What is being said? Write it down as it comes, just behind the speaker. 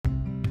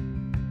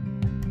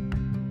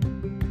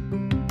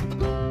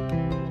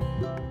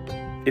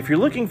If you're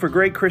looking for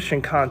great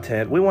Christian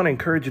content, we want to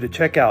encourage you to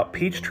check out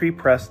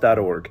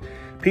peachtreepress.org.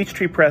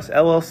 Peachtree Press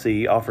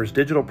LLC offers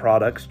digital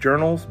products,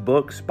 journals,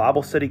 books,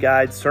 Bible study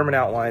guides, sermon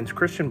outlines,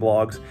 Christian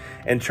blogs,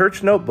 and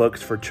church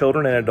notebooks for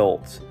children and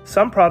adults.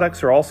 Some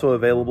products are also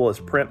available as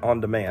print on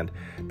demand.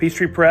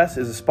 Peachtree Press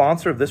is a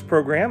sponsor of this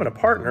program and a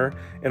partner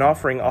in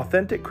offering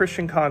authentic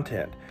Christian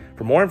content.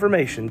 For more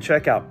information,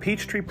 check out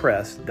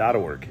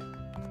peachtreepress.org.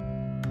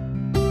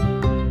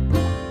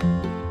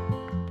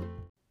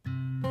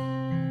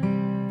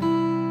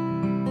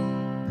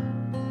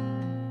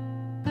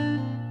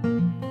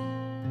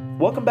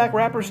 Welcome back,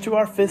 rappers, to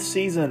our 5th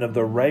season of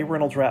the Ray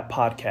Reynolds Rap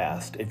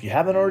Podcast. If you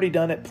haven't already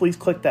done it, please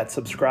click that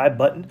subscribe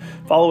button.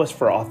 Follow us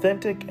for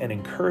authentic and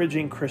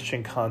encouraging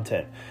Christian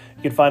content.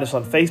 You can find us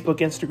on Facebook,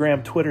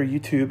 Instagram, Twitter,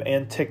 YouTube,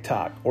 and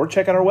TikTok. Or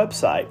check out our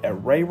website at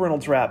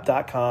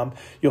rayreynoldsrap.com.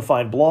 You'll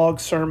find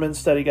blogs, sermons,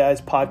 study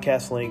guides,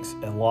 podcast links,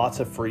 and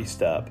lots of free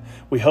stuff.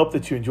 We hope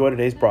that you enjoy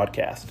today's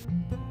broadcast.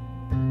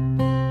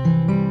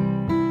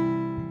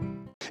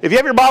 If you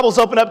have your Bibles,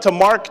 open up to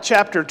Mark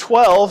chapter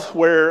 12,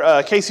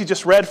 where Casey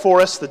just read for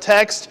us the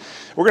text.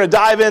 We're going to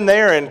dive in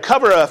there and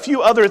cover a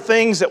few other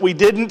things that we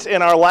didn't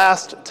in our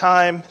last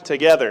time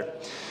together.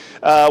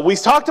 We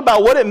talked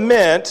about what it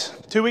meant,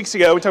 2 weeks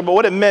ago, we talked about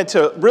what it meant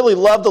to really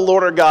love the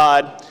Lord our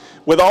God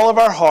with all of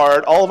our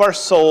heart, all of our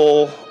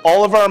soul,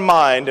 all of our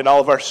mind, and all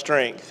of our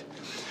strength.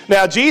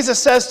 Now, Jesus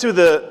says to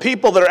the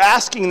people that are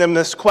asking them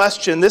this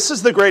question, this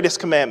is the greatest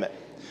commandment,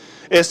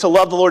 is to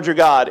love the Lord your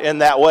God in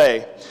that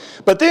way.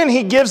 But then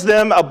he gives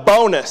them a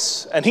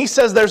bonus, and he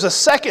says there's a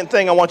second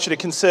thing I want you to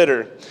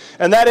consider,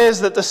 and that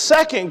is that the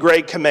second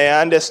great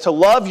command is to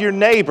love your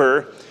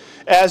neighbor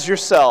as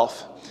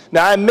yourself.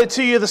 Now, I admit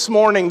to you this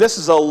morning, this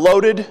is a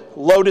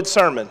loaded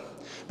sermon,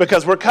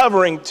 because we're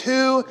covering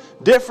two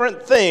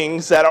different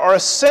things that are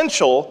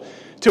essential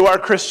to our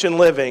Christian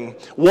living.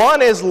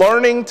 One is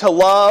learning to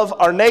love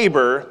our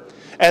neighbor,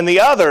 and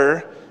the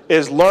other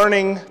is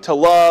learning to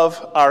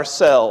love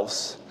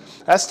ourselves.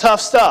 That's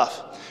tough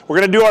stuff. We're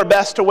going to do our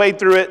best to wade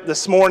through it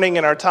this morning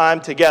in our time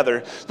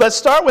together. Let's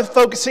start with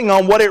focusing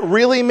on what it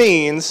really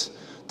means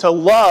to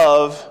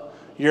love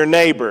your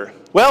neighbor.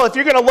 Well, if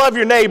you're going to love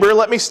your neighbor,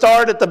 let me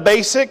start at the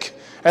basic,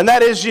 and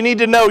that is you need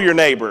to know your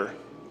neighbor.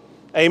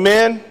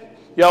 Amen?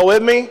 Y'all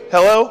with me?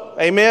 Hello?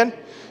 Amen?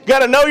 You got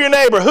to know your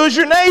neighbor. Who's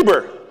your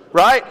neighbor?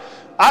 Right?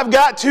 I've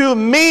got to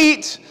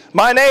meet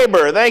my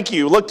neighbor. Thank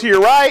you. Look to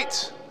your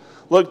right.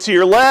 Look to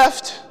your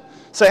left.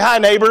 Say, hi,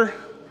 neighbor.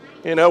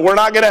 You know, we're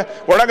not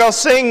gonna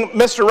sing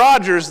Mr.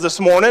 Rogers this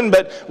morning,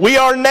 but we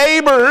are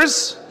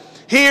neighbors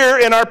here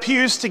in our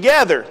pews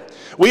together.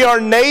 We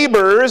are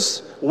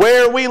neighbors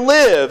where we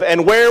live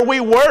and where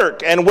we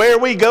work and where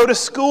we go to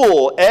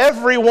school.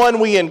 Everyone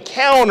we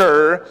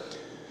encounter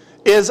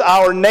is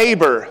our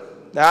neighbor.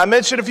 Now, I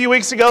mentioned a few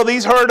weeks ago,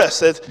 these hurt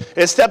us.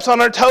 It steps on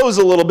our toes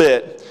a little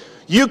bit.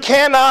 You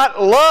cannot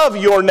love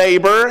your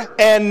neighbor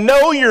and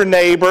know your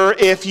neighbor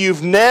if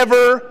you've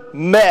never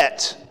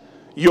met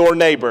your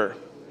neighbor.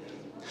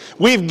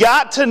 We've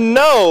got to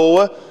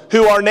know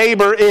who our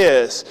neighbor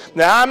is.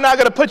 Now, I'm not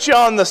going to put you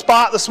on the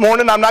spot this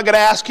morning. I'm not going to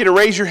ask you to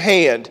raise your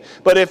hand.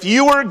 But if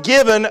you were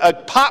given a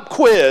pop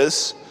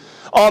quiz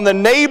on the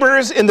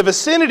neighbors in the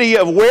vicinity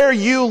of where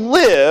you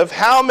live,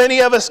 how many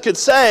of us could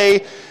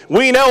say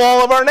we know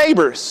all of our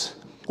neighbors?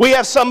 We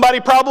have somebody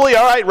probably,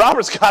 all right,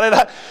 Robert's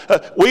got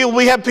it.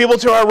 We have people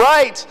to our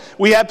right.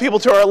 We have people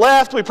to our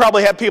left. We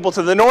probably have people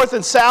to the north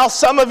and south.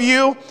 Some of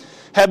you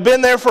have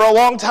been there for a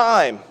long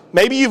time.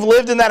 Maybe you've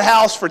lived in that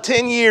house for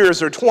 10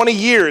 years or 20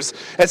 years,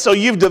 and so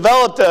you've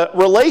developed a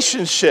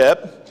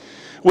relationship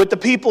with the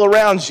people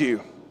around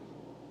you.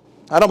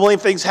 I don't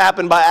believe things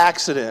happen by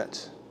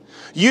accident.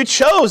 You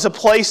chose a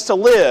place to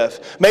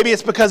live. Maybe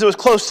it's because it was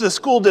close to the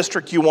school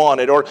district you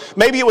wanted, or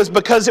maybe it was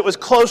because it was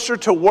closer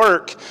to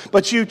work,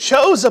 but you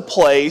chose a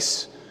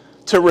place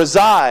to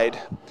reside.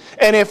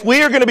 And if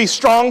we are going to be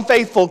strong,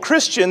 faithful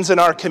Christians in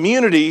our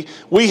community,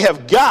 we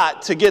have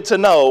got to get to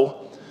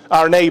know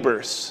our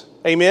neighbors.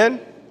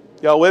 Amen?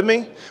 Y'all with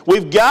me?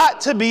 We've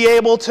got to be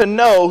able to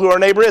know who our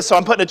neighbor is. So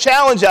I'm putting a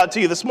challenge out to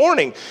you this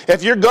morning.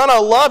 If you're going to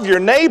love your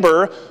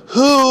neighbor,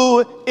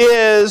 who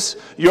is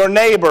your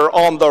neighbor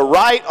on the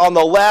right, on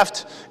the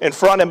left, in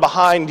front and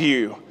behind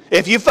you?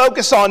 If you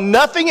focus on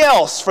nothing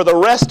else for the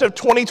rest of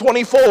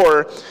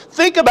 2024,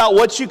 think about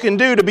what you can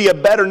do to be a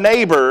better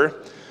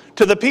neighbor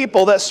to the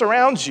people that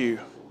surround you.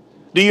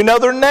 Do you know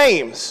their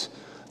names?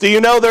 Do you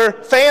know their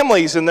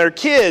families and their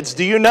kids?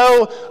 Do you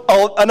know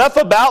enough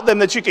about them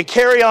that you could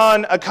carry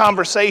on a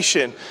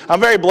conversation?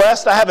 I'm very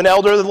blessed. I have an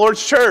elder of the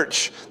Lord's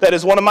church that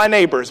is one of my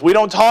neighbors. We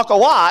don't talk a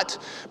lot,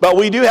 but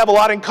we do have a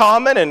lot in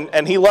common,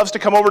 and he loves to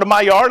come over to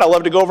my yard. I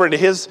love to go over into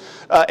his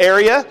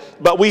area.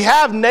 But we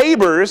have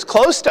neighbors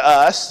close to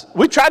us.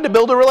 We tried to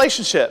build a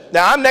relationship.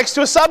 Now, I'm next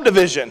to a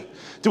subdivision.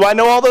 Do I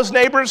know all those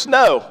neighbors?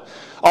 No.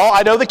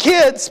 I know the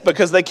kids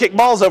because they kick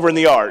balls over in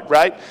the yard,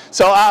 right?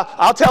 So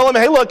I'll tell them,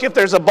 hey, look, if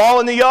there's a ball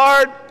in the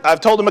yard,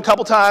 I've told them a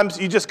couple times,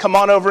 you just come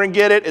on over and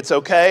get it. It's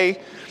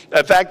okay.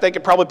 In fact, they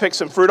could probably pick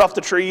some fruit off the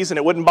trees and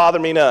it wouldn't bother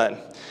me none.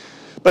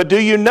 But do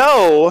you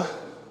know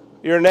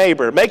your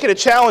neighbor. Make it a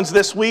challenge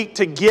this week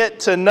to get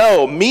to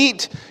know,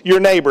 meet your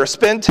neighbor,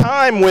 spend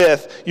time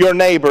with your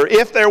neighbor.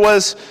 If there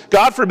was,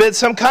 God forbid,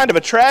 some kind of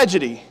a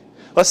tragedy,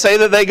 let's say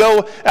that they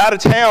go out of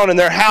town and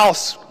their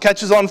house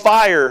catches on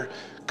fire,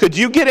 could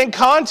you get in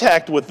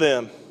contact with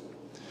them?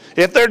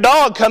 If their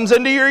dog comes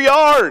into your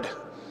yard,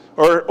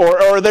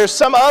 or there's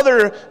some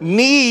other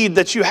need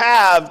that you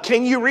have,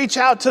 can you reach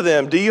out to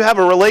them? Do you have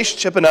a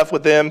relationship enough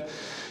with them?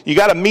 You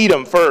got to meet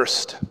them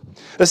first.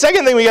 The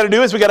second thing we got to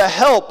do is we got to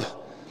help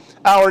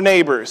our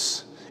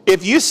neighbors.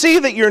 If you see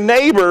that your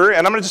neighbor,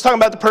 and I'm just talking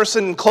about the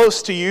person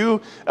close to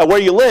you where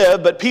you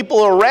live, but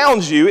people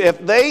around you,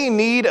 if they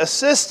need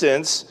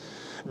assistance,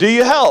 do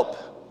you help?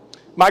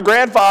 My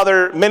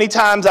grandfather, many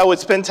times I would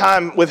spend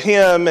time with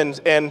him,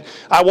 and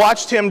I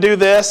watched him do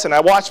this, and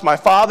I watched my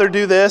father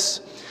do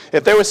this.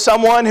 If there was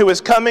someone who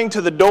is coming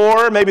to the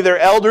door, maybe they're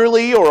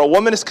elderly or a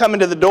woman is coming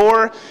to the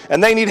door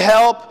and they need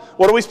help,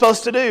 what are we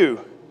supposed to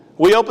do?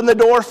 We open the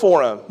door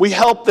for them. We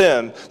help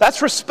them.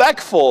 That's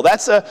respectful.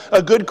 That's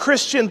a good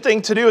Christian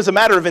thing to do as a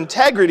matter of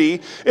integrity,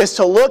 is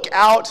to look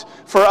out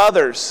for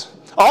others.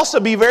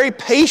 Also, be very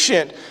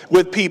patient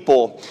with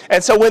people.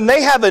 And so when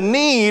they have a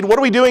need, what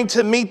are we doing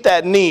to meet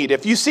that need?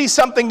 If you see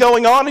something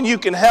going on and you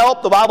can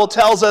help, the Bible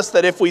tells us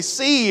that if we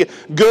see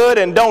good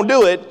and don't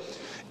do it,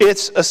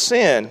 it's a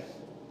sin.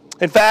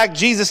 In fact,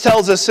 Jesus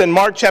tells us in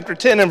Matthew chapter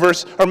 10 and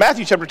verse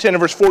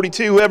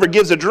 42, whoever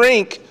gives a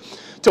drink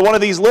to one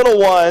of these little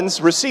ones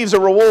receives a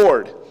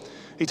reward.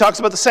 He talks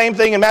about the same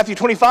thing in Matthew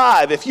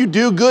 25. If you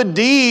do good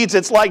deeds,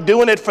 it's like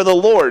doing it for the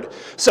Lord.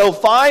 So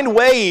find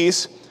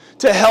ways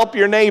to help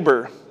your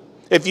neighbor.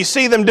 If you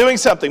see them doing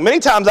something, many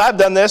times I've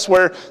done this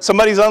where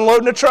somebody's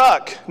unloading a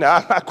truck. Now,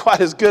 I'm not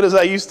quite as good as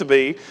I used to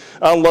be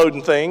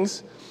unloading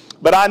things.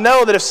 But I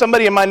know that if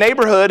somebody in my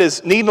neighborhood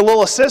is needing a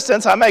little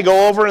assistance, I may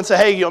go over and say,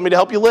 hey, you want me to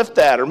help you lift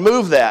that or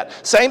move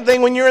that? Same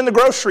thing when you're in the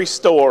grocery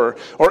store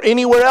or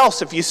anywhere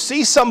else. If you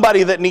see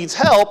somebody that needs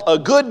help, a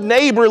good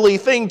neighborly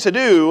thing to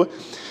do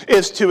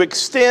is to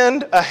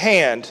extend a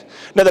hand.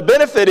 Now, the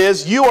benefit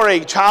is you are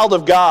a child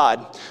of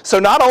God. So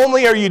not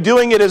only are you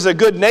doing it as a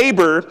good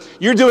neighbor,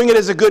 you're doing it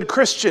as a good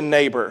Christian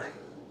neighbor.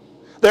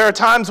 There are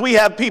times we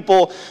have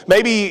people,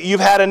 maybe you've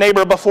had a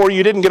neighbor before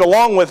you didn't get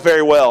along with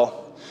very well.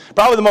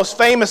 Probably the most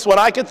famous one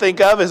I could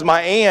think of is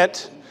my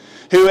aunt,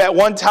 who at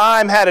one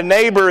time had a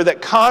neighbor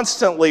that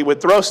constantly would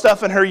throw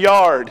stuff in her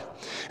yard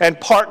and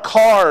park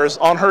cars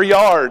on her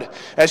yard.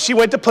 And she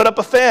went to put up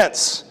a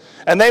fence,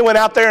 and they went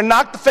out there and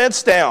knocked the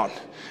fence down.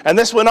 And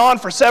this went on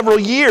for several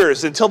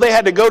years until they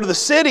had to go to the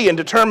city and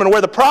determine where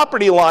the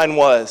property line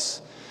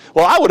was.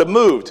 Well, I would have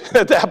moved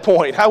at that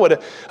point. I'd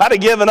have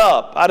given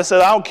up. I'd have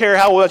said, I don't care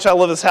how much I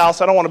love this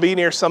house. I don't want to be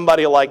near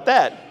somebody like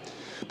that.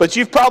 But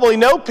you probably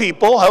know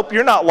people, hope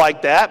you're not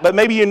like that, but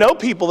maybe you know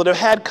people that have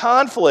had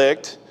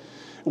conflict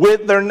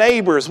with their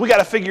neighbors. We got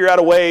to figure out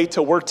a way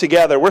to work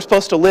together. We're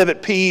supposed to live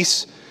at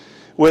peace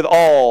with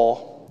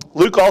all.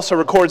 Luke also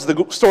records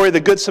the story of the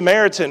Good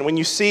Samaritan. When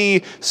you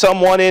see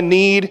someone in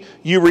need,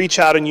 you reach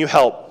out and you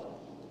help.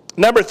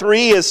 Number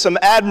 3 is some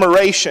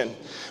admiration.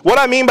 What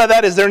I mean by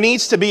that is there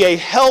needs to be a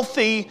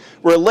healthy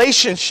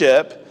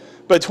relationship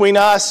between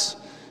us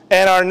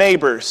and our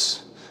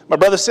neighbors. My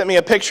brother sent me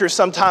a picture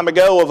some time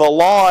ago of a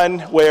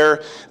lawn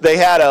where they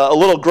had a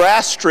little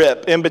grass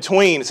strip in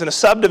between. It's in a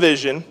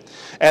subdivision,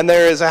 and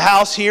there is a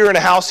house here and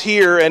a house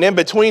here, and in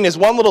between is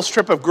one little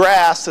strip of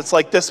grass that's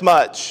like this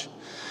much.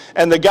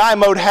 And the guy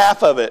mowed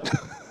half of it.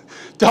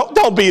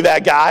 Don't be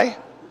that guy.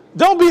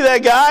 Don't be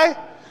that guy.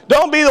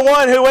 Don't be the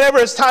one who, whenever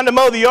it's time to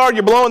mow the yard,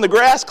 you're blowing the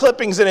grass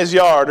clippings in his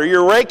yard, or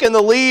you're raking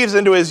the leaves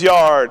into his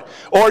yard,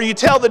 or you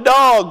tell the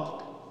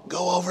dog,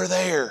 go over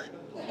there.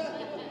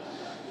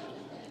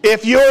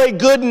 If you're a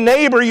good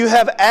neighbor, you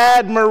have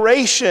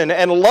admiration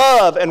and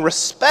love and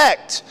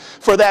respect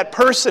for that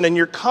person, and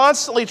you're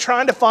constantly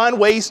trying to find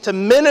ways to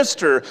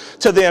minister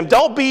to them.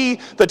 Don't be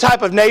the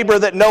type of neighbor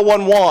that no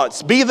one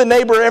wants. Be the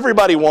neighbor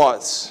everybody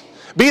wants.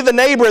 Be the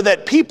neighbor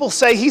that people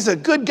say, he's a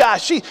good guy,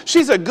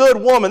 she's a good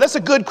woman. That's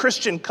a good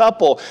Christian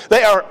couple.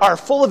 They are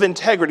full of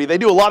integrity. They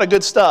do a lot of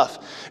good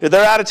stuff. If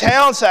they're out of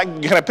town, say,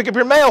 can I pick up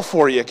your mail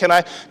for you? Can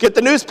I get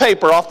the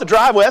newspaper off the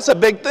driveway? That's a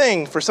big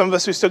thing for some of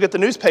us who still get the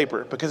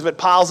newspaper, because if it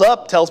piles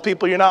up, it tells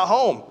people you're not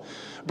home.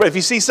 But if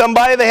you see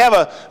somebody, they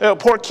have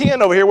poor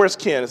Ken over here. Where's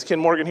Ken? Is Ken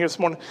Morgan here this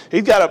morning?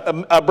 He's got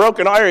a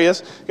broken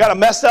areas, got a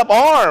messed up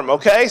arm,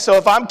 okay? So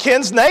if I'm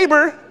Ken's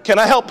neighbor, can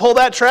I help pull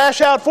that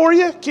trash out for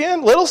you,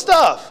 Ken? Little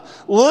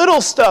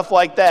stuff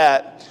like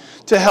that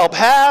to help.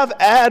 Have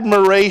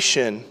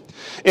admiration.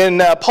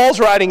 In Paul's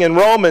writing in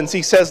Romans,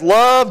 he says,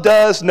 love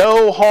does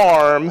no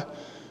harm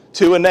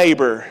to a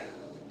neighbor.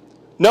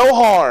 No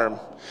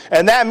harm.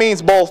 And that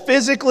means both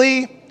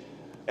physically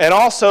and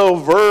also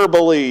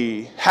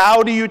verbally.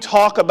 How do you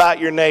talk about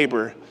your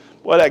neighbor?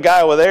 Well, that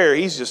guy over there,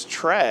 he's just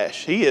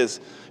trash. He's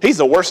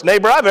the worst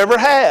neighbor I've ever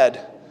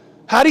had.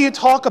 How do you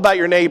talk about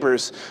your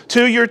neighbors?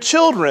 To your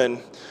children,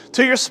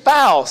 to your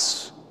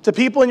spouse, to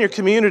people in your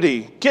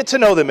community. Get to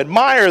know them,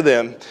 admire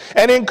them,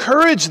 and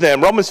encourage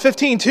them. Romans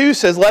 15:2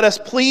 says, let us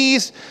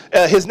please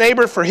his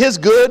neighbor for his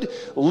good,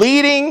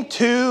 leading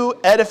to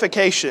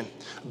edification,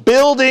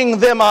 building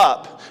them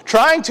up,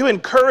 trying to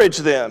encourage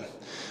them.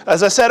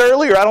 As I said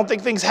earlier, I don't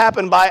think things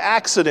happen by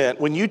accident.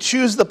 When you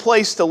choose the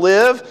place to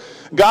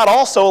live, God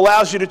also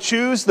allows you to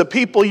choose the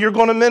people you're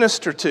going to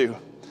minister to,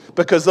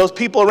 because those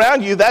people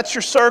around you, that's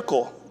your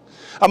circle.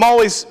 I'm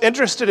always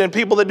interested in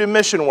people that do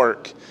mission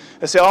work.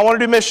 They say, oh, I want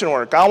to do mission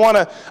work. I want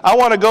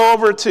to go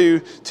over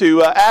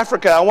to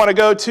Africa. I want to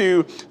go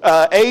to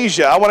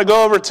Asia. I want to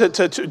go over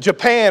to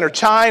Japan or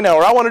China,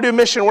 or I want to do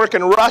mission work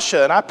in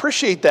Russia. And I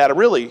appreciate that,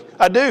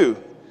 I do.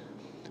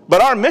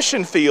 But our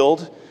mission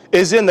field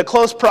is in the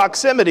close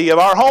proximity of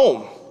our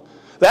home.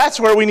 That's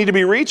where we need to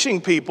be reaching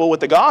people with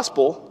the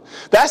gospel.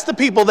 That's the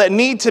people that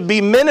need to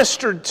be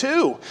ministered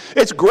to.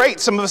 It's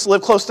great. Some of us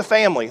live close to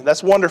family.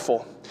 That's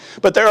wonderful.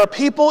 But there are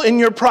people in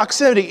your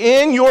proximity,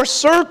 in your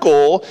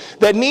circle,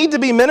 that need to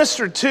be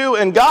ministered to,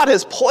 and God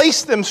has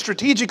placed them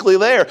strategically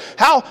there.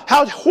 How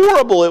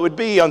horrible it would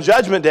be on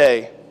Judgment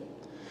Day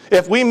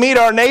if we meet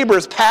our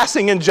neighbors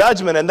passing in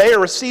judgment and they are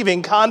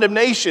receiving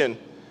condemnation.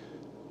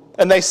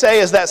 And they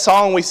say, as that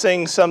song we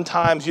sing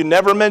sometimes, you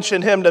never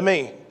mentioned him to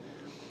me.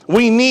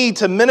 We need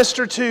to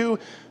minister to,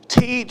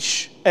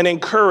 teach, and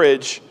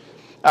encourage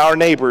our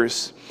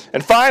neighbors.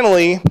 And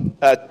finally,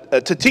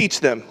 to teach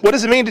them. What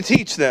does it mean to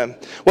teach them?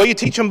 Well, you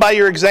teach them by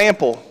your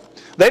example.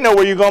 They know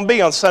where you're going to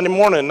be on Sunday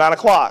morning at 9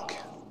 o'clock.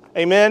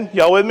 Amen?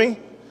 Y'all with me?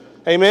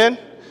 Amen?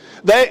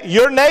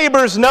 Your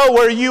neighbors know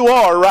where you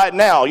are right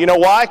now. You know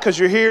why? Because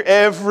you're here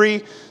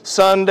every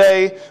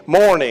Sunday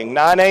morning.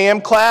 9 a.m.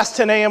 class,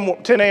 10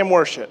 a.m.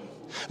 worship.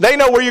 They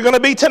know where you're going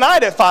to be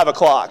tonight at 5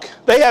 o'clock.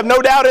 They have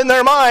no doubt in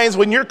their minds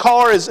when your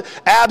car is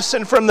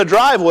absent from the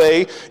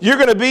driveway, you're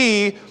going to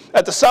be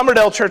at the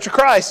Summerdale Church of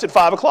Christ at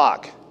 5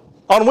 o'clock.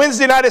 On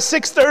Wednesday night at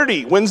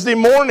 6:30, Wednesday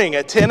morning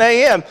at 10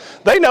 a.m.,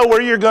 they know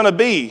where you're going to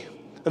be.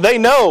 They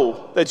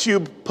know that you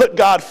put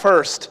God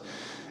first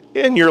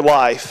in your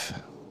life.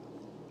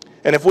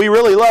 And if we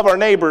really love our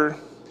neighbor,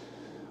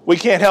 we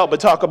can't help but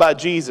talk about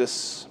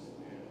Jesus.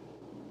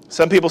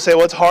 Some people say,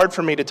 well, it's hard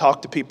for me to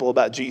talk to people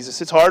about Jesus.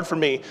 It's hard for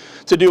me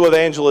to do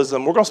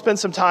evangelism. We're going to spend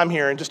some time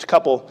here in just a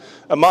couple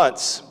of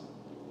months.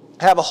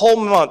 Have a whole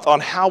month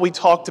on how we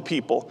talk to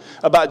people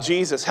about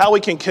Jesus, how we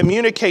can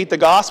communicate the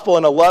gospel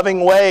in a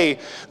loving way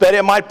that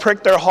it might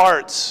prick their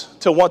hearts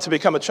to want to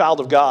become a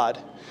child of God.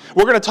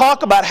 We're going to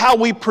talk about how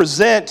we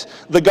present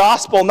the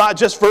gospel, not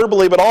just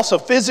verbally, but also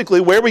physically,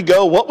 where we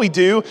go, what we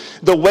do,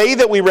 the way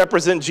that we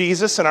represent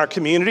Jesus in our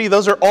community.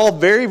 Those are all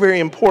very, very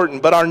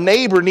important, but our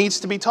neighbor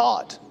needs to be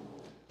taught.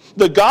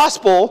 The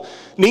gospel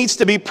needs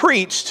to be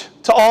preached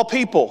to all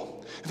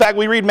people. In fact,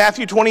 we read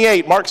Matthew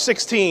 28, Mark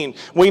 16.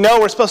 We know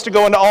we're supposed to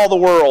go into all the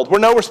world. We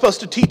know we're supposed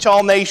to teach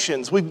all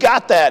nations. We've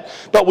got that,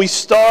 but we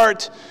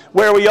start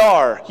where we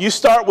are. You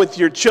start with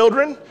your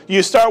children,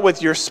 you start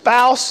with your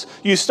spouse,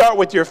 you start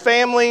with your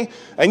family,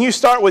 and you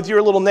start with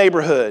your little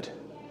neighborhood.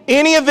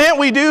 Any event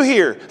we do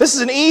here, this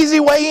is an easy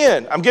way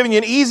in. I'm giving you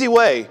an easy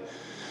way.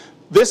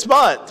 This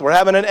month, we're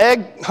having an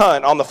egg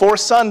hunt on the fourth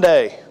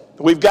Sunday.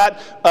 We've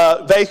got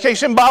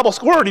Vacation Bible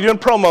School. We're already doing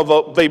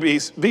promo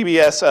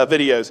VBS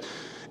videos.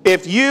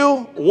 If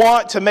you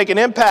want to make an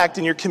impact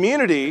in your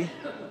community,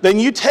 then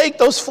you take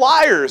those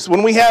flyers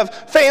when we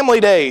have family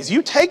days.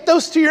 You take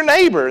those to your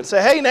neighbor and say,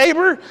 hey,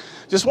 neighbor,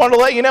 just wanted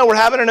to let you know we're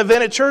having an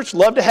event at church.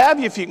 Love to have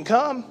you if you can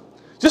come.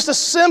 Just a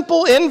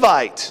simple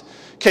invite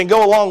can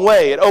go a long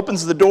way. It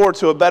opens the door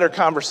to a better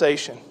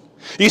conversation.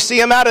 You see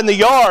them out in the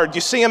yard.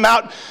 You see them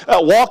out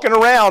walking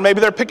around. Maybe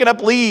they're picking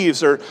up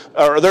leaves or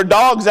their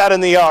dog's out in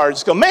the yard.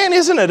 Just go, man,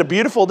 isn't it a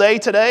beautiful day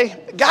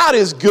today? God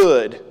is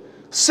good.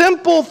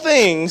 Simple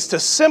things to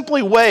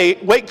simply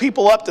wake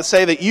people up to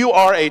say that you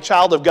are a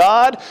child of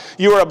God,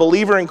 you are a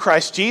believer in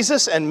Christ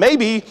Jesus, and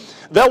maybe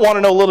they'll want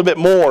to know a little bit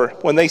more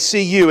when they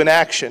see you in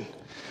action.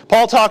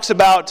 Paul talks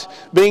about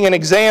being an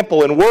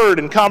example in word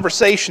and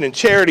conversation and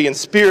charity and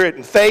spirit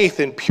and faith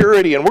and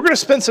purity, and we're going to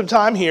spend some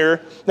time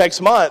here next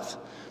month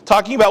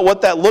talking about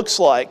what that looks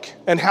like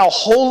and how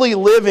holy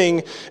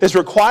living is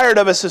required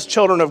of us as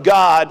children of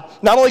God,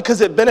 not only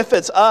because it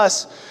benefits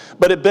us,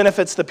 but it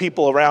benefits the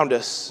people around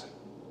us.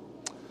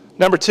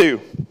 Number 2,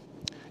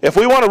 if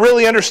we want to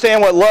really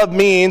understand what love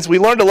means, we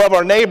learn to love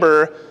our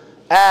neighbor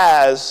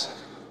as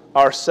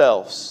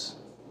ourselves.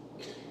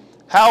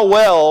 How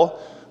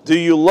well do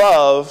you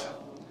love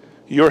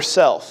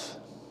yourself?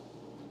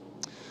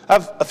 I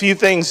have a few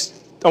things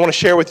I want to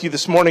share with you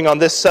this morning on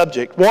this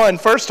subject. One,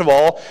 first of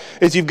all,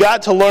 is you've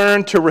got to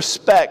learn to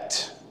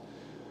respect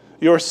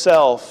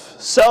yourself.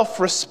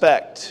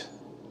 Self-respect.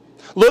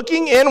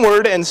 Looking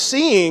inward and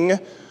seeing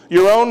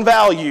your own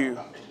value.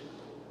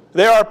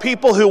 There are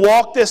people who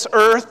walk this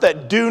earth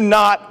that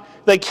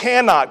they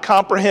cannot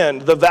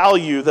comprehend the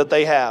value that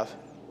they have.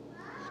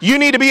 You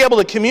need to be able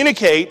to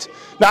communicate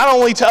not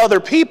only to other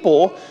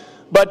people,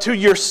 but to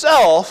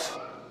yourself,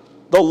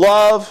 the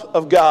love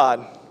of God.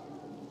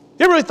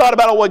 You ever really thought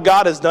about what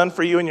God has done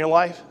for you in your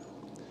life?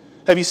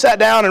 Have you sat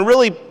down and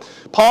really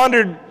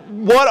pondered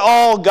what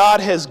all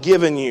God has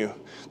given you,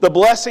 the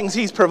blessings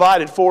He's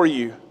provided for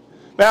you.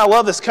 Man, I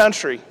love this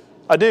country.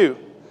 I do.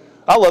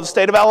 I love the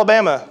state of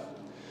Alabama.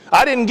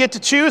 I didn't get to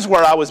choose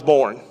where I was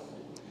born.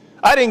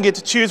 I didn't get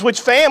to choose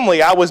which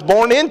family I was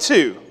born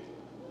into.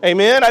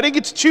 Amen? I didn't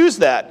get to choose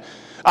that.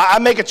 I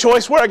make a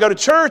choice where I go to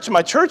church,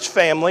 my church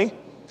family,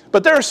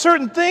 but there are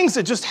certain things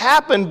that just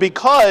happen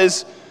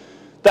because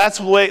that's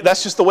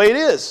just the way it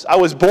is. I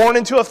was born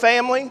into a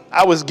family.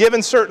 I was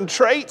given certain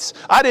traits.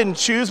 I didn't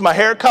choose my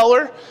hair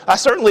color. I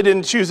certainly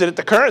didn't choose it at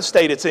the current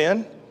state it's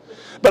in.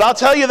 But I'll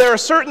tell you, there are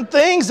certain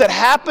things that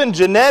happen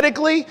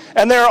genetically,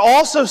 and there are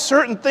also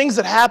certain things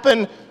that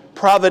happen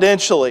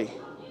providentially.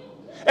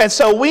 And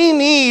so we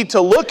need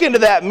to look into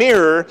that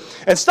mirror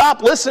and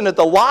stop listening to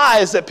the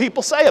lies that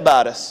people say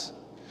about us.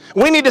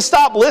 We need to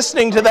stop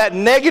listening to that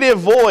negative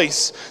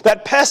voice,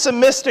 that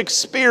pessimistic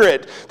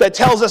spirit that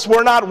tells us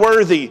we're not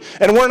worthy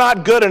and we're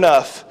not good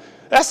enough.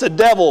 That's the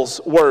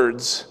devil's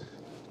words.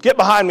 Get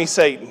behind me,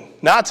 Satan.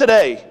 Not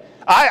today.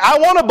 I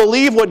want to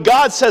believe what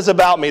God says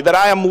about me, that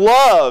I am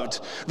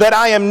loved, that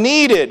I am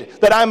needed,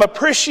 that I am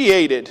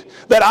appreciated,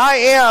 that I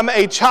am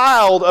a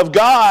child of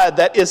God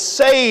that is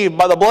saved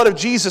by the blood of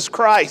Jesus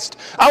Christ.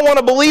 I want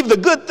to believe the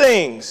good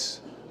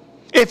things.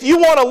 If you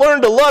want to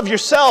learn to love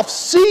yourself,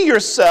 see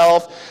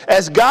yourself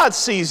as God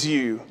sees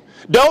you.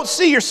 Don't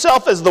see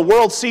yourself as the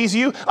world sees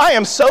you. I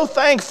am so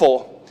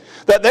thankful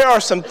that there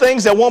are some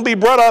things that won't be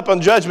brought up on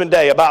Judgment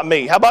Day about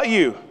me. How about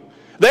you?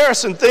 There are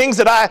some things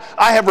that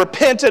I have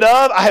repented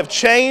of. I have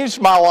changed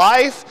my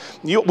life.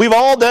 We've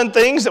all done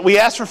things that we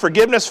ask for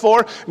forgiveness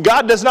for.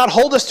 God does not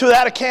hold us to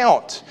that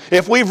account.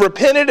 If we've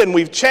repented and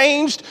we've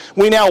changed,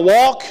 we now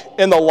walk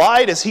in the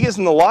light as He is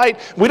in the light.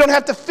 We don't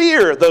have to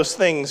fear those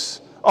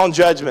things on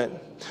judgment.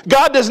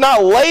 God does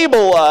not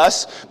label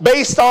us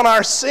based on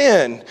our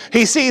sin.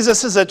 He sees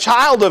us as a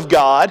child of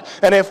God,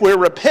 and if we're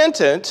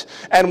repentant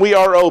and we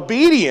are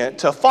obedient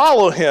to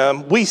follow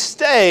Him, we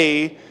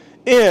stay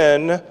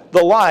in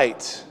the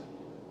light.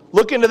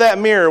 Look into that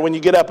mirror when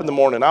you get up in the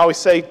morning. I always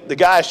say the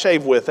guy I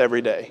shave with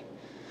every day.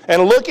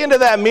 And look into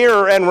that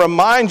mirror and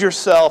remind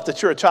yourself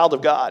that you're a child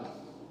of God.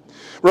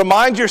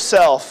 Remind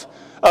yourself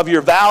of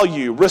your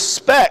value.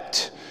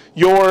 Respect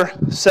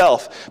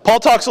yourself. Paul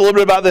talks a little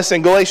bit about this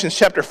in Galatians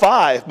chapter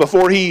 5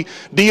 before he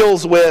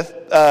deals with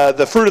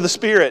the fruit of the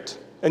Spirit.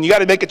 And you got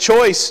to make a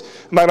choice.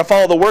 Am I going to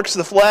follow the works of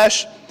the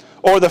flesh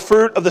or the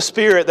fruit of the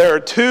Spirit? There are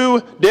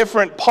two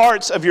different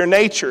parts of your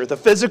nature, the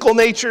physical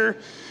nature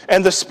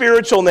and the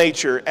spiritual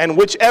nature. And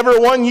whichever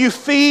one you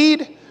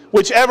feed,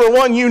 whichever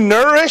one you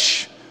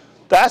nourish,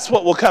 that's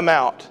what will come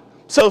out.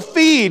 So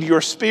feed your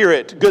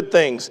spirit good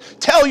things.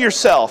 Tell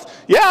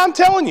yourself, yeah, I'm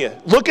telling you.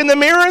 Look in the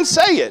mirror and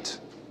say it.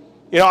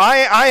 You know,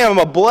 I am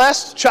a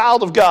blessed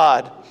child of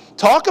God.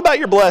 Talk about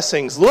your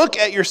blessings. Look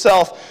at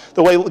yourself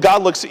the way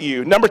God looks at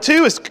you. Number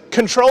two is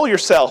control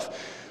yourself.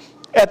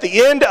 At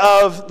the end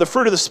of the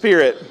fruit of the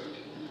Spirit,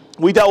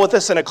 we dealt with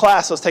this in a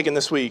class I was taking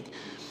this week.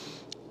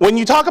 When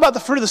you talk about the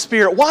fruit of the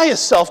Spirit, why is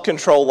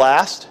self-control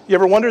last? You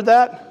ever wondered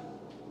that?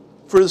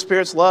 Fruit of the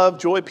Spirit's love,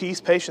 joy, peace,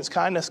 patience,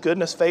 kindness,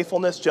 goodness,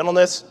 faithfulness,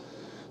 gentleness,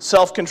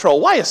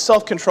 self-control. Why is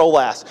self-control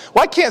last?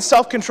 Why can't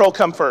self-control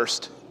come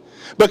first?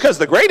 Because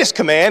the greatest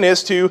command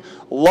is to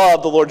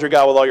love the Lord your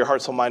God with all your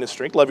heart, soul, mind, and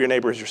strength. Love your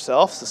neighbor as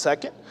yourself. It's the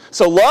second.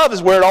 So love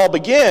is where it all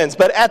begins.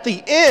 But at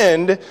the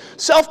end,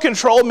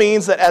 self-control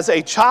means that as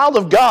a child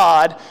of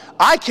God,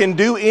 I can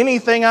do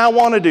anything I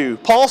want to do.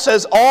 Paul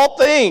says all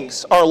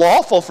things are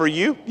lawful for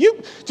you.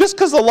 Just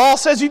because the law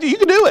says you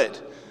can do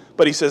it.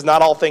 But he says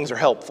not all things are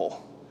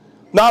helpful.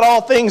 Not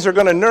all things are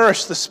going to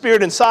nourish the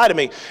Spirit inside of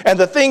me. And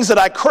the things that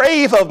I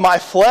crave of my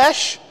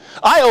flesh,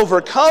 I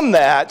overcome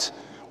that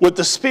with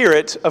the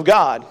Spirit of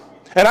God.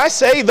 And I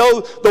say,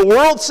 though the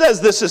world says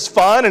this is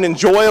fun and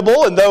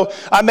enjoyable, and though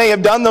I may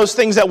have done those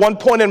things at one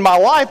point in my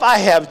life, I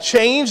have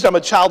changed. I'm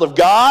a child of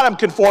God. I'm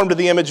conformed to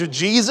the image of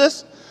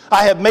Jesus.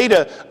 I have made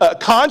a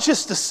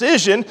conscious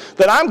decision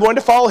that I'm going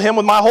to follow Him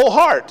with my whole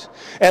heart.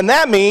 And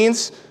that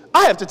means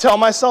I have to tell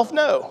myself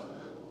no.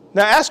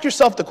 Now ask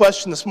yourself the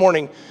question this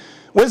morning,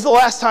 when's the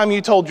last time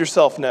you told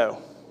yourself no?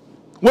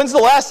 When's the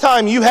last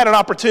time you had an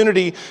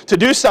opportunity to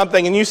do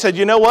something and you said,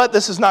 you know what,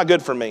 this is not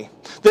good for me.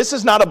 This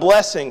is not a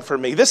blessing for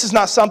me. This is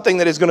not something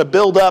that is going to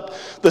build up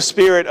the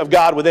Spirit of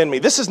God within me.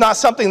 This is not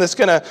something that's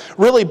going to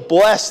really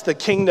bless the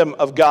kingdom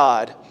of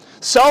God.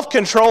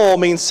 Self-control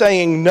means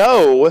saying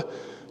no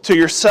to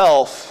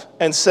yourself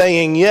and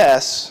saying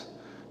yes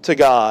to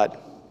God.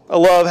 I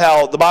love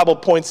how the Bible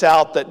points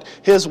out that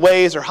His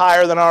ways are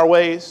higher than our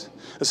ways.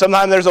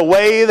 Sometimes there's a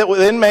way that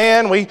within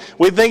man, we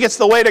think it's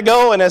the way to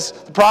go, and as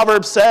the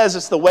proverb says,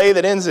 it's the way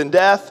that ends in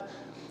death.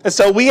 And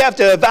so we have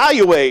to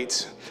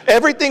evaluate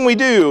everything we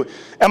do.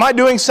 Am I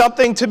doing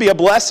something to be a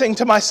blessing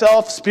to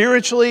myself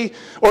spiritually,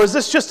 or is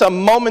this just a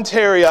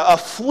momentary, a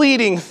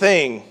fleeting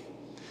thing?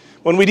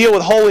 When we deal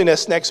with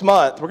holiness next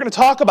month, we're going to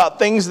talk about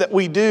things that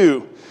we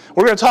do.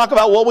 We're going to talk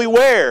about what we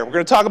wear. We're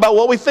going to talk about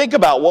what we think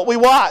about, what we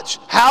watch.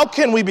 How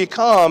can we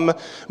become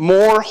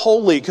more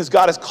holy? Because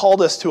God has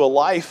called us to a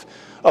life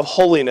of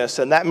holiness,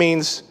 and that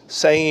means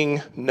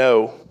saying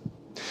no.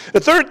 The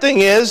third thing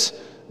is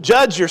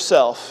judge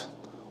yourself.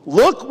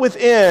 Look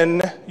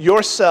within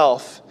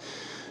yourself.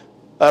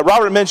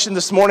 Robert mentioned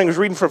this morning, was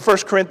reading from 1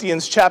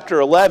 Corinthians chapter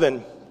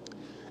 11.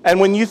 And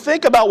when you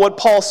think about what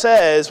Paul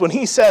says, when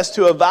he says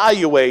to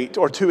evaluate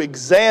or to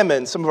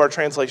examine, some of our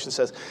translation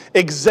says,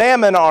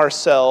 examine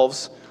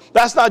ourselves,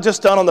 that's not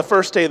just done on the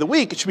first day of the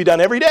week. It should be done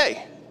every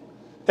day.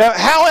 Now,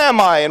 how am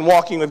I in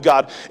walking with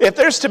God? If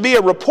there's to be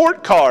a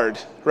report card,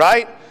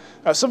 right?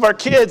 Some of our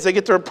kids, they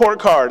get the report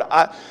card.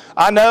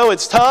 I know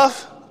it's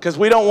tough because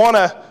we don't want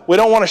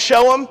to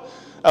show them.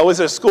 I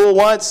was at a school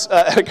once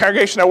at a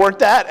congregation I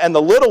worked at, and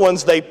the little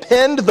ones, they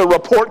pinned the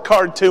report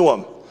card to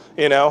them.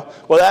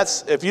 Well,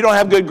 that's if you don't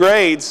have good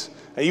grades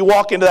and you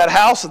walk into that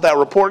house with that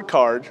report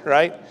card,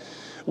 right?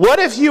 What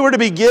if you were to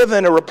be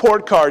given a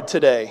report card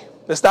today?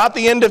 It's not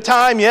the end of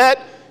time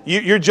yet.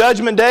 Your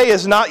judgment day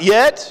is not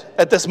yet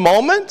at this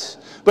moment.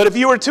 But if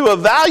you were to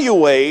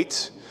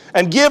evaluate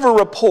and give a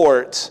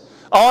report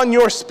on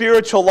your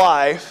spiritual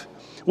life,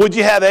 would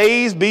you have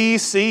A's,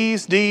 B's,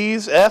 C's,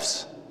 D's,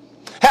 F's?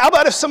 How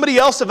about if somebody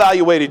else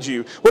evaluated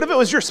you? What if it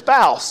was your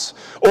spouse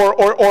or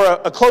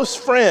a close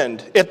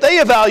friend? If they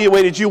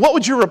evaluated you, what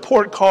would your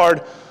report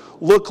card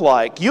look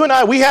like? You and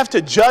I, we have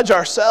to judge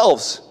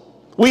ourselves.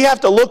 We have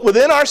to look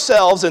within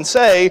ourselves and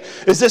say,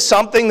 is this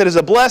something that is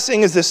a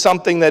blessing? Is this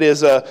something that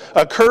is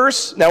a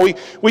curse? Now,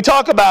 we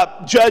talk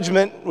about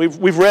judgment.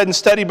 We've read and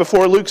studied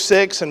before Luke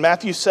 6 and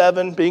Matthew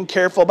 7, being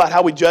careful about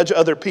how we judge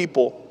other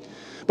people.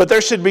 But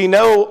there should be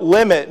no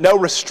limit, no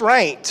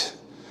restraint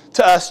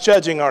to us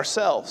judging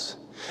ourselves.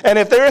 And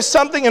if there is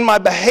something in my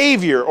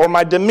behavior or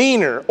my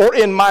demeanor or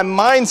in my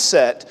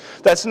mindset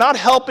that's not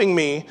helping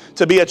me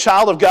to be a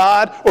child of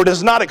God or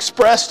does not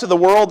express to the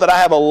world that I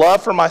have a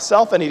love for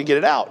myself, I need to get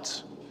it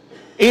out.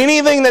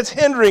 Anything that's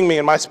hindering me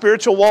in my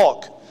spiritual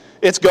walk,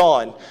 it's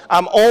gone.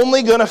 I'm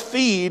only going to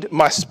feed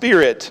my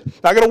spirit.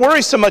 Not going to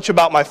worry so much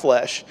about my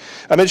flesh.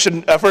 I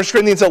mentioned 1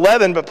 Corinthians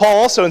 11, but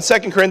Paul also in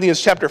 2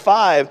 Corinthians chapter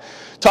 5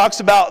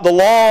 talks about the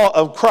law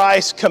of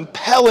Christ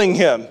compelling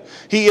him.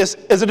 He is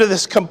under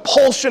this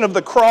compulsion of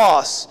the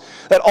cross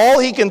that all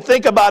he can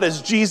think about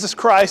is Jesus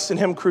Christ and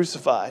him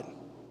crucified.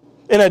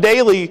 In a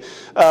daily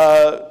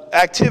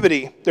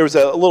activity, there was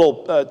a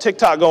little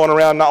TikTok going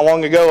around not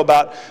long ago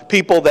about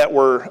people that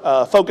were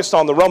focused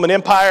on the Roman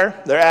Empire.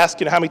 They're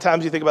asking, how many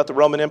times do you think about the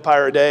Roman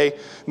Empire a day?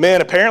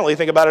 Men apparently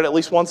think about it at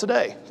least once a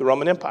day, the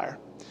Roman Empire.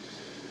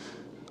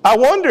 I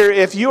wonder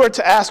if you were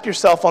to ask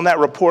yourself on that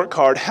report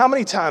card, how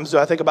many times do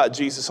I think about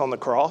Jesus on the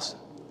cross?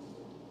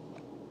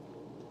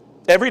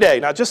 Every day,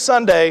 not just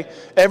Sunday,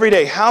 every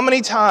day. How many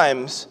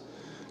times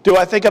do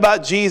I think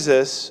about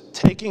Jesus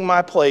taking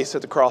my place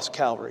at the cross of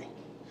Calvary?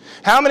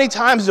 How many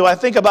times do I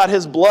think about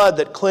his blood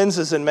that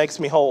cleanses and makes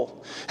me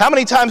whole? How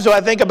many times do I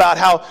think about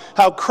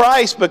how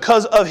Christ,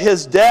 because of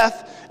his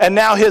death and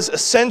now his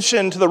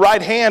ascension to the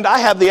right hand, I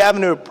have the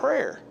avenue of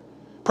prayer.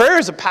 Prayer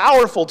is a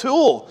powerful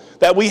tool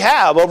that we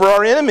have over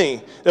our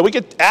enemy, that we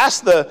could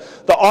ask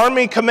the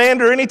army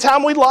commander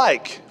anytime we'd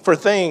like for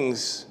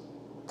things.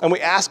 And we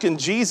ask in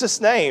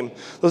Jesus' name.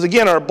 Those,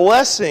 again, are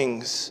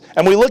blessings.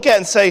 And we look at it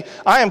and say,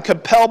 I am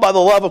compelled by the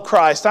love of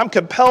Christ. I'm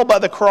compelled by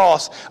the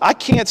cross. I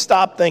can't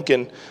stop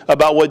thinking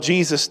about what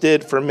Jesus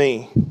did for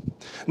me.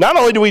 Not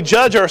only do we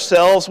judge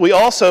ourselves, we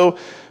also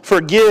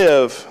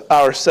forgive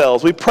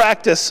ourselves. We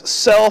practice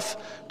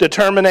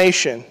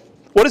self-determination.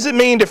 What does it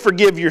mean to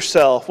forgive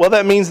yourself? Well,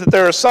 that means that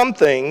there are some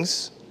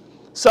things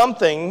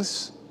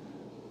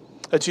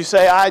that you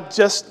say, I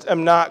just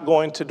am not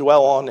going to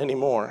dwell on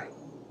anymore.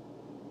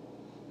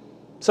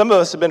 Some of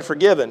us have been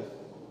forgiven,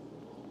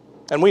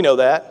 and we know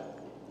that.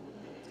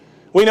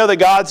 We know that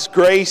God's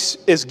grace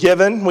is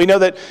given. We know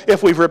that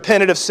if we've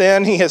repented of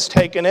sin, he has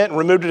taken it and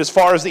removed it as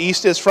far as the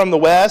east is from the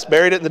west,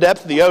 buried it in the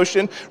depth of the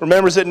ocean,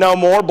 remembers it no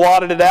more,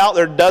 blotted it out.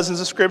 There are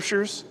dozens of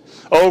scriptures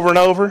over and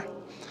over.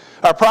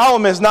 Our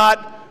problem is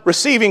not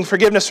receiving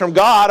forgiveness from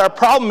God. Our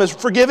problem is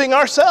forgiving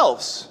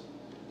ourselves.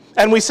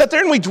 And we sit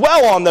there and we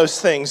dwell on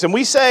those things. And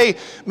we say,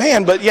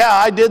 man, but yeah,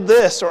 I did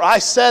this or I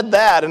said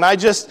that.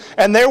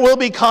 And there will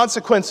be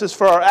consequences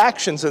for our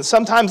actions. And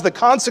sometimes the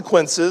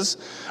consequences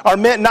are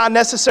meant not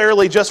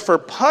necessarily just for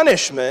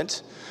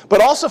punishment,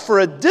 but also for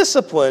a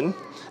discipline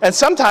and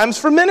sometimes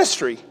for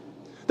ministry.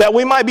 That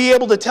we might be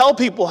able to tell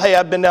people, hey,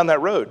 I've been down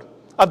that road.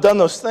 I've done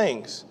those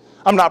things.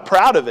 I'm not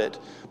proud of it,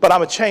 but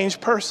I'm a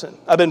changed person.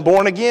 I've been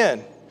born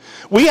again.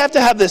 We have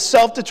to have this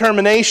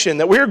self-determination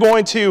that we're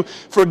going to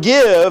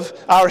forgive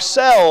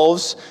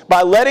ourselves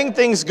by letting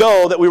things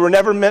go that we were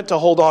never meant to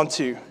hold on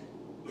to.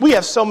 We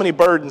have so many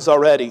burdens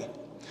already.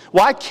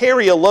 Why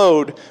carry a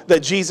load that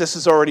Jesus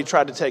has already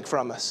tried to take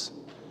from us?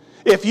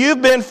 If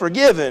you've been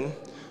forgiven,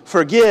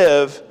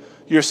 forgive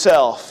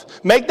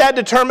yourself. Make that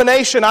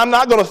determination. I'm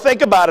not going to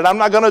think about it. I'm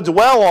not going to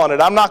dwell on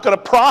it. I'm not going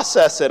to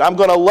process it. I'm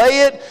going to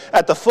lay it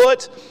at the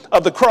foot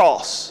of the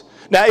cross.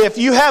 Now, if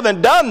you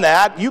haven't done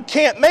that, you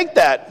can't make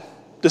that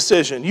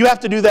decision. You have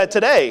to do that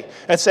today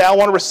and say, I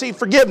want to receive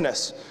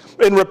forgiveness.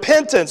 In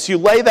repentance, you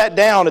lay that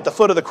down at the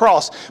foot of the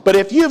cross. But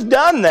if you've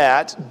done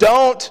that,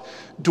 don't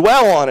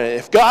dwell on it.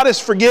 If God has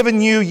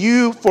forgiven you,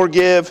 you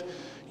forgive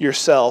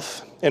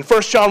yourself. In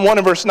 1 John 1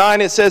 and verse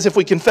 9, it says, if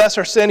we confess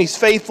our sin, he's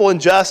faithful and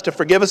just to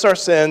forgive us our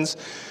sins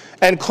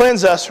and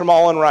cleanse us from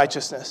all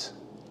unrighteousness.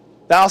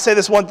 Now, I'll say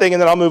this one thing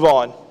and then I'll move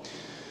on.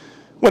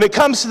 When it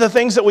comes to the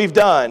things that we've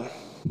done,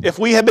 if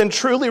we have been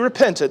truly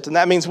repentant, and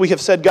that means we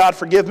have said, God,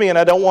 forgive me and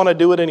I don't want to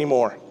do it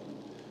anymore.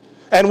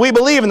 And we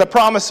believe in the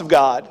promise of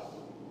God.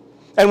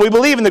 And we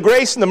believe in the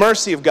grace and the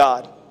mercy of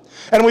God.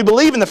 And we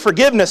believe in the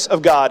forgiveness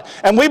of God.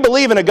 And we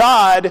believe in a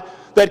God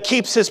that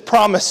keeps his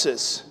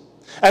promises.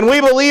 And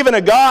we believe in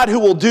a God who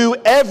will do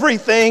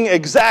everything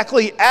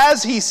exactly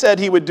as he said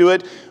he would do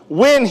it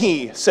when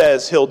he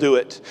says he'll do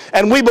it.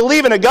 And we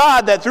believe in a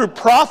God that through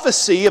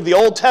prophecy of the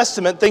Old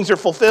Testament, things are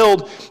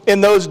fulfilled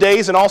in those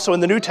days and also in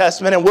the New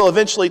Testament and will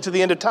eventually to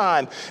the end of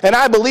time. And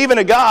I believe in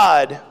a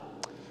God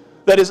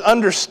that is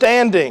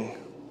understanding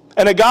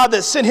and a God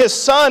that sent his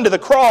Son to the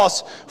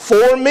cross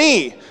for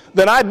me.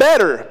 Then I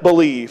better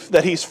believe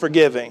that he's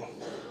forgiving.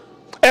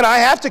 And I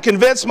have to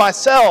convince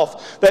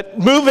myself that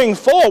moving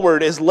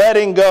forward is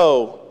letting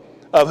go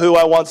of who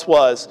I once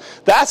was.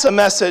 That's a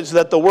message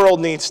that the world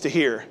needs to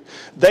hear.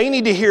 They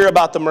need to hear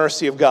about the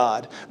mercy of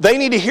God. They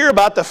need to hear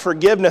about the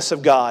forgiveness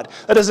of God.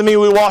 That doesn't mean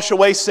we wash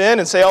away sin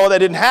and say, oh, that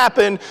didn't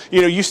happen.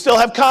 You still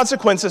have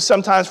consequences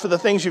sometimes for the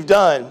things you've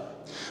done.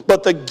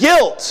 But the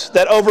guilt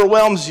that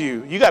overwhelms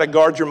you, you got to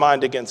guard your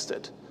mind against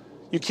it.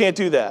 You can't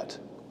do that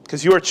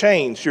because you are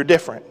changed. You're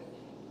different.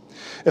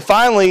 And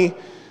finally,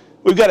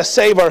 we've got to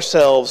save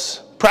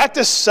ourselves.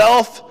 Practice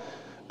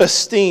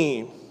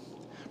self-esteem.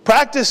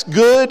 Practice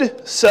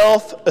good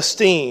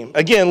self-esteem.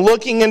 Again,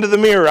 looking into the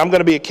mirror. I'm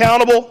going to be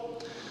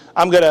accountable.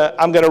 I'm going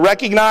to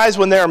recognize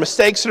when there are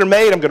mistakes that are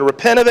made. I'm going to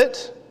repent of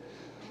it.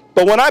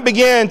 But when I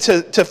begin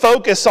to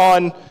focus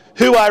on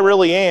who I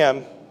really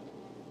am,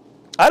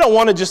 I don't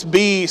want to just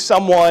be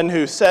someone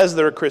who says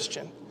they're a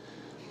Christian.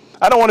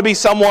 I don't want to be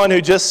someone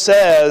who just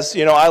says,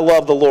 I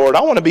love the Lord.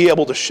 I want to be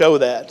able to show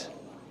that.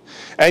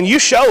 And you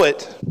show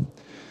it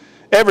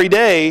every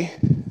day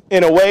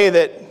in a way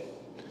that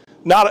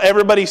not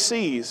everybody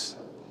sees.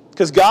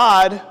 Because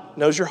God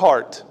knows your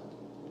heart.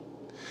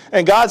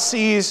 And God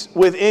sees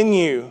within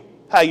you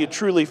how you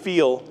truly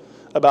feel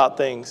about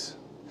things.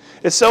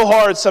 It's so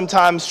hard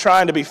sometimes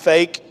trying to be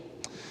fake.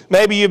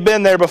 Maybe you've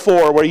been there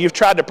before where you've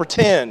tried to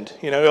pretend.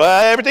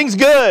 Everything's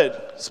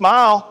good.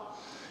 Smile.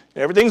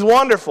 Everything's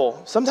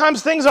wonderful.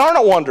 Sometimes things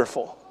aren't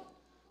wonderful.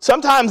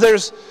 Sometimes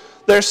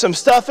there's some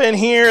stuff in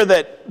here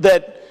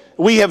that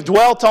we have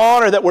dwelt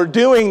on or that we're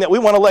doing that we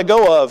want to let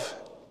go of.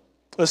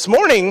 This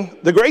morning,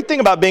 the great thing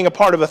about being a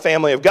part of a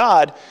family of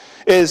God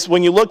is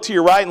when you look to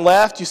your right and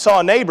left, you saw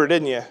a neighbor,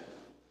 didn't you?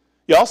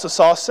 You also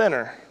saw a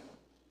sinner.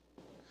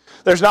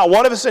 There's not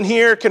one of us in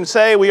here can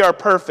say we are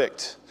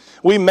perfect.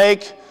 We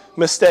make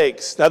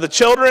mistakes. Now the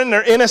children,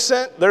 they're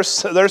innocent, they're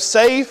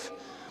safe,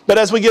 but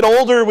as we get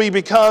older, we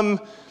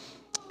become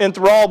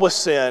enthralled with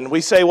sin.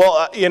 We say,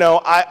 well,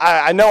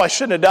 I know I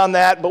shouldn't have done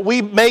that, but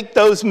we make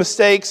those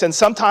mistakes, and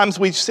sometimes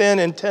we sin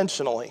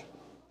intentionally.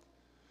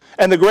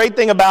 And the great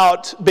thing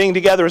about being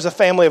together as a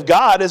family of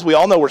God is we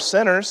all know we're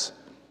sinners,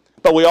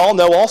 but we all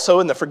know also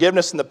in the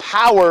forgiveness and the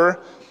power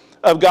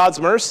of God's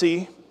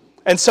mercy.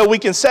 And so we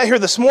can sit here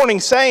this morning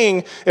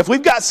saying, if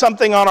we've got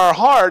something on our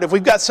heart, if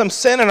we've got some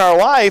sin in our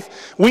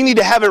life, we need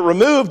to have it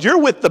removed. You're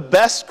with the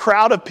best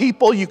crowd of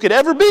people you could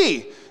ever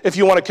be if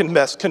you want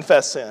to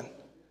confess sin.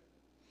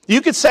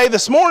 You could say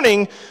this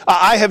morning,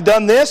 I have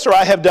done this or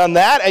I have done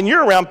that, and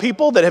you're around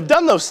people that have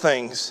done those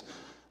things.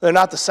 They're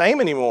not the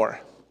same anymore.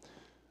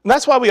 And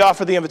that's why we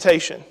offer the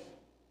invitation.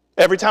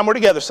 Every time we're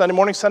together, Sunday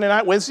morning, Sunday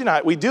night, Wednesday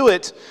night, we do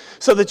it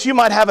so that you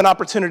might have an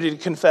opportunity to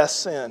confess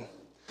sin.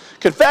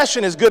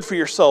 Confession is good for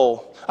your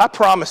soul. I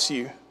promise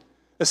you.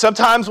 And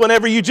sometimes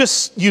whenever you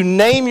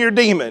name your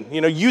demon,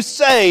 you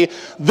say,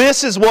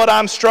 this is what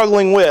I'm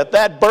struggling with,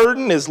 that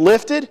burden is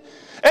lifted.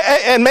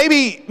 And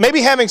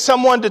maybe having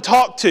someone to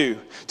talk to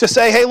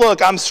say, hey,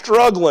 look, I'm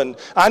struggling.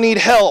 I need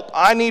help.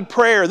 I need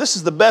prayer. This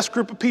is the best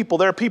group of people.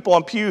 There are people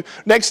on pew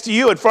next to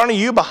you, in front of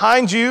you,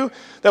 behind you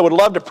that would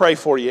love to pray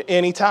for you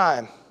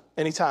anytime.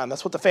 Anytime.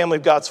 That's what the family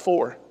of God's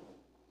for.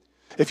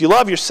 If you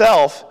love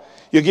yourself,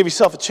 you'll give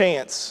yourself a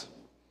chance.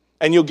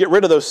 And you'll get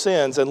rid of those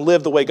sins and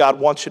live the way God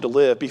wants you to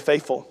live. Be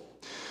faithful.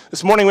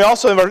 This morning we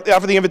also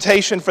offer the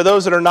invitation for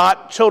those that are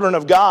not children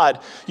of God.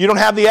 You don't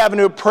have the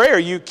avenue of prayer.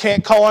 You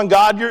can't call on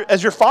God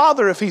as your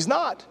father if he's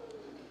not.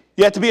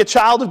 You have to be a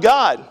child of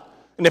God.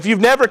 And if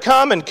you've never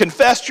come and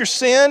confessed your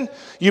sin,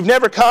 you've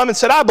never come and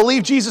said, I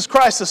believe Jesus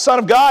Christ, the Son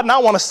of God, and I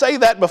want to say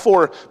that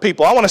before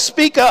people. I want to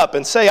speak up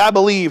and say, I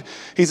believe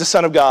he's the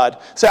Son of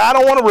God. Say, I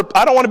don't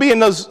want to be in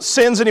those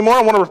sins anymore.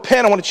 I want to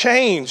repent. I want to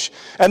change.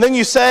 And then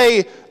you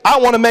say, I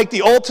want to make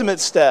the ultimate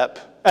step,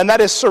 and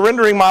that is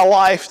surrendering my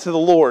life to the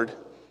Lord.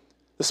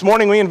 This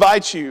morning we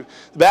invite you.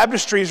 The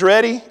baptistry is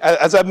ready.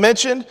 As I've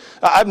mentioned,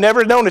 I've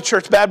never known a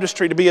church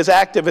baptistry to be as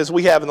active as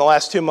we have in the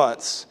last 2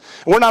 months.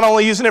 And we're not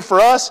only using it for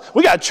us,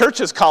 we got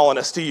churches calling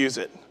us to use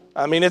it.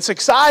 I mean, it's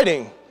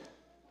exciting.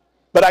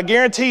 But I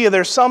guarantee you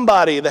there's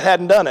somebody that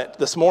hadn't done it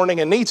this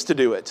morning and needs to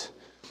do it.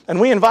 And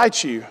we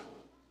invite you.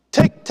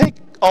 Take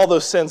all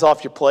those sins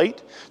off your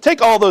plate.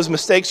 Take all those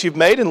mistakes you've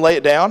made and lay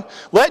it down.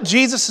 Let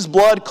Jesus'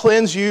 blood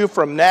cleanse you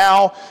from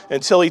now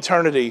until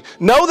eternity.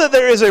 Know that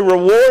there is a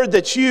reward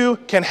that you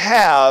can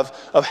have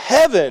of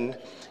heaven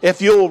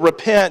if you'll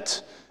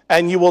repent,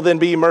 and you will then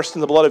be immersed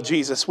in the blood of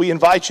Jesus. We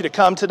invite you to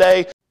come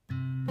today.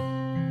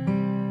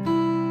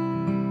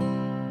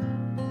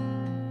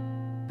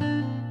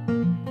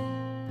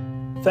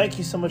 Thank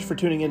you so much for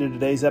tuning into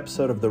today's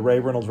episode of the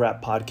Ray Reynolds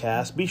Rap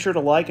Podcast. Be sure to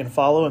like and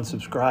follow and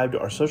subscribe to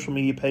our social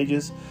media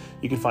pages.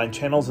 You can find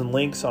channels and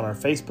links on our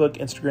Facebook,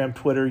 Instagram,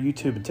 Twitter,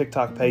 YouTube, and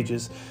TikTok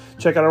pages.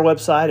 Check out our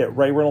website at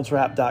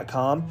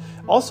rayreynoldsrap.com.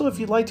 Also, if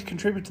you'd like to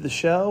contribute to the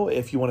show,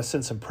 if you want to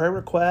send some prayer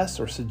requests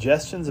or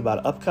suggestions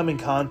about upcoming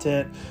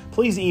content,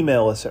 please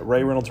email us at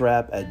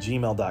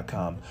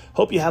rayreynoldsrap@gmail.com.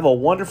 Hope you have a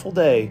wonderful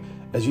day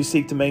as you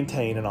seek to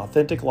maintain an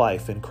authentic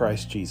life in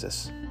Christ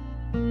Jesus.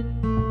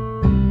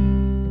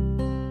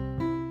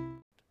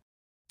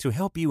 To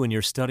help you in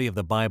your study of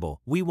the Bible,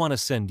 we want to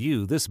send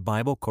you this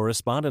Bible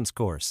correspondence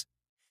course.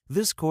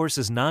 This course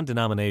is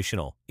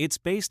non-denominational. It's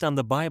based on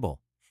the Bible.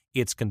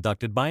 It's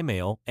conducted by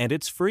mail, and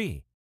it's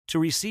free. To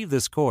receive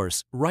this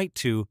course, write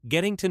to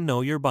Getting to Know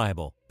Your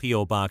Bible,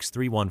 P.O. Box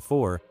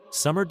 314,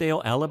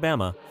 Summerdale,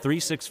 Alabama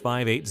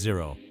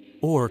 36580,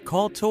 or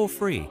call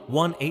toll-free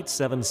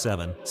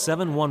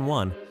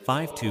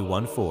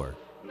 1-877-711-5214.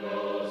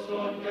 No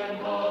storm can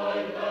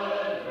hide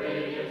that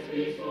radiance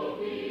peaceful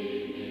peace.